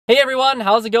Hey everyone,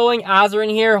 how's it going? Azren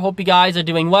here. Hope you guys are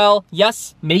doing well.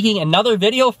 Yes, making another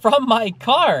video from my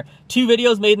car. 2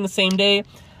 videos made in the same day.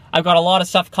 I've got a lot of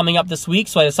stuff coming up this week,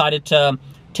 so I decided to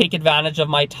take advantage of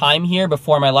my time here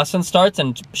before my lesson starts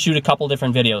and shoot a couple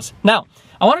different videos. Now,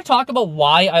 I want to talk about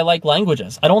why I like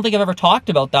languages. I don't think I've ever talked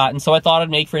about that, and so I thought I'd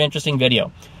make for an interesting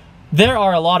video. There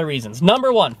are a lot of reasons.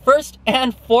 Number one, first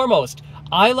and foremost,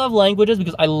 I love languages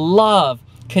because I love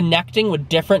connecting with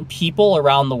different people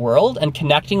around the world and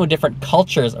connecting with different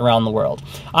cultures around the world.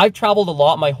 I've traveled a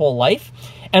lot my whole life,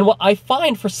 and what I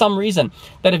find for some reason,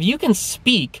 that if you can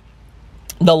speak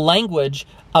the language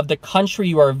of the country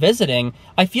you are visiting,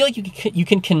 I feel like you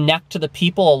can connect to the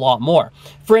people a lot more.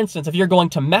 For instance, if you're going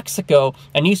to Mexico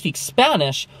and you speak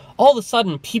Spanish, all of a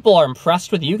sudden people are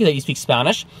impressed with you because you speak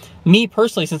Spanish. Me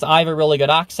personally, since I have a really good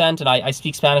accent and I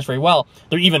speak Spanish very well,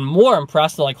 they're even more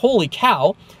impressed. They're like, holy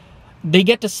cow. They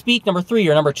get to speak number 3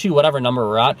 or number 2, whatever number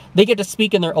we're at. They get to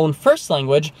speak in their own first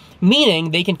language, meaning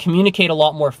they can communicate a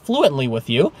lot more fluently with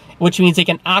you, which means they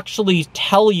can actually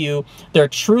tell you their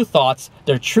true thoughts,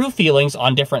 their true feelings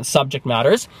on different subject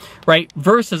matters, right?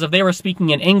 Versus if they were speaking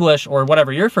in English or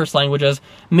whatever your first language is,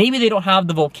 maybe they don't have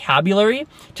the vocabulary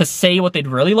to say what they'd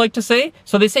really like to say,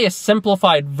 so they say a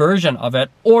simplified version of it,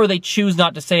 or they choose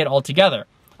not to say it altogether.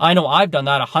 I know I've done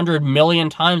that 100 million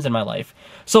times in my life.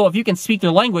 So if you can speak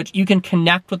their language, you can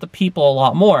connect with the people a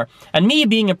lot more. And me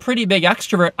being a pretty big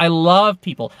extrovert, I love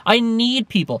people. I need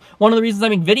people. One of the reasons I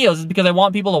make videos is because I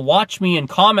want people to watch me and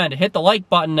comment, hit the like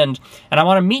button, and I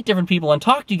want to meet different people and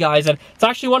talk to you guys. And it's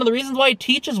actually one of the reasons why I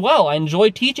teach as well. I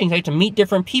enjoy teaching. I like to meet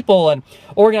different people and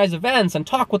organize events and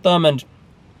talk with them, and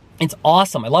it's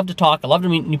awesome. I love to talk. I love to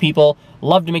meet new people. I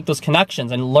love to make those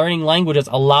connections. And learning languages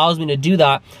allows me to do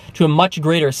that to a much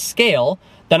greater scale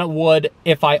than it would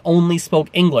if I only spoke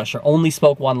English or only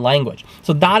spoke one language.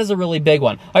 So that is a really big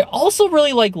one. I also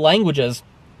really like languages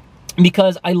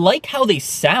because I like how they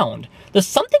sound. There's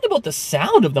something about the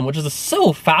sound of them which is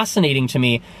so fascinating to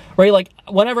me, right? Like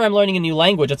whenever I'm learning a new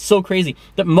language, it's so crazy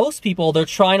that most people, they're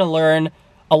trying to learn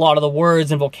a lot of the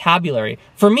words and vocabulary.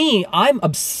 For me, I'm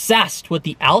obsessed with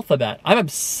the alphabet. I'm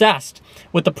obsessed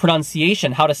with the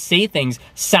pronunciation, how to say things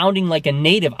sounding like a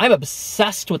native. I'm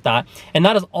obsessed with that. And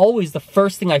that is always the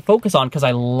first thing I focus on because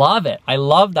I love it. I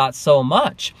love that so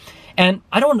much. And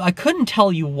I couldn't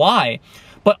tell you why,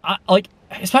 but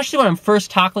especially when I'm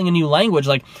first tackling a new language,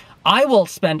 like I will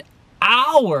spend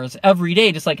hours every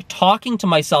day just like talking to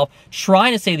myself,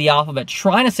 trying to say the alphabet,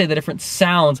 trying to say the different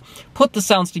sounds, put the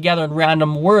sounds together in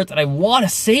random words, and I want to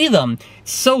say them.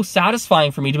 It's so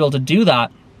satisfying for me to be able to do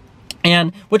that.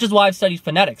 And which is why I've studied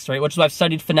phonetics, right? Which is why I've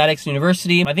studied phonetics in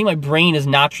university. I think my brain is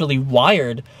naturally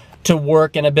wired to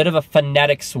work in a bit of a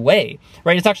phonetics way,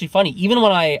 right? It's actually funny. Even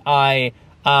when when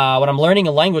I'm learning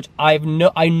a language, I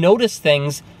notice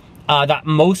things that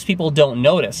most people don't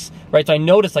notice, right? So I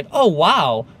noticed like, oh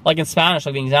wow, like in Spanish,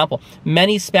 like the example,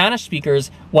 many Spanish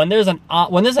speakers, when there's an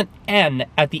N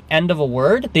at the end of a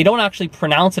word, they don't actually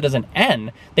pronounce it as an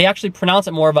N. They actually pronounce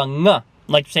it more of a ng,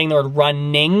 like saying the word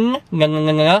running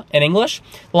in English.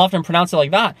 They'll often pronounce it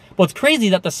like that. But it's crazy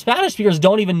that the Spanish speakers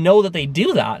don't even know that they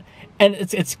do that. And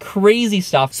it's crazy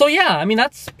stuff. So yeah, I mean,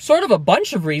 that's sort of a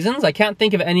bunch of reasons. I can't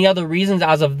think of any other reasons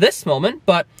as of this moment,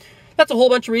 but that's a whole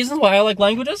bunch of reasons why I like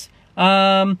languages.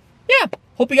 Yeah,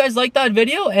 hope you guys liked that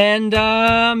video, and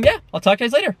yeah, I'll talk to you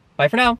guys later. Bye for now.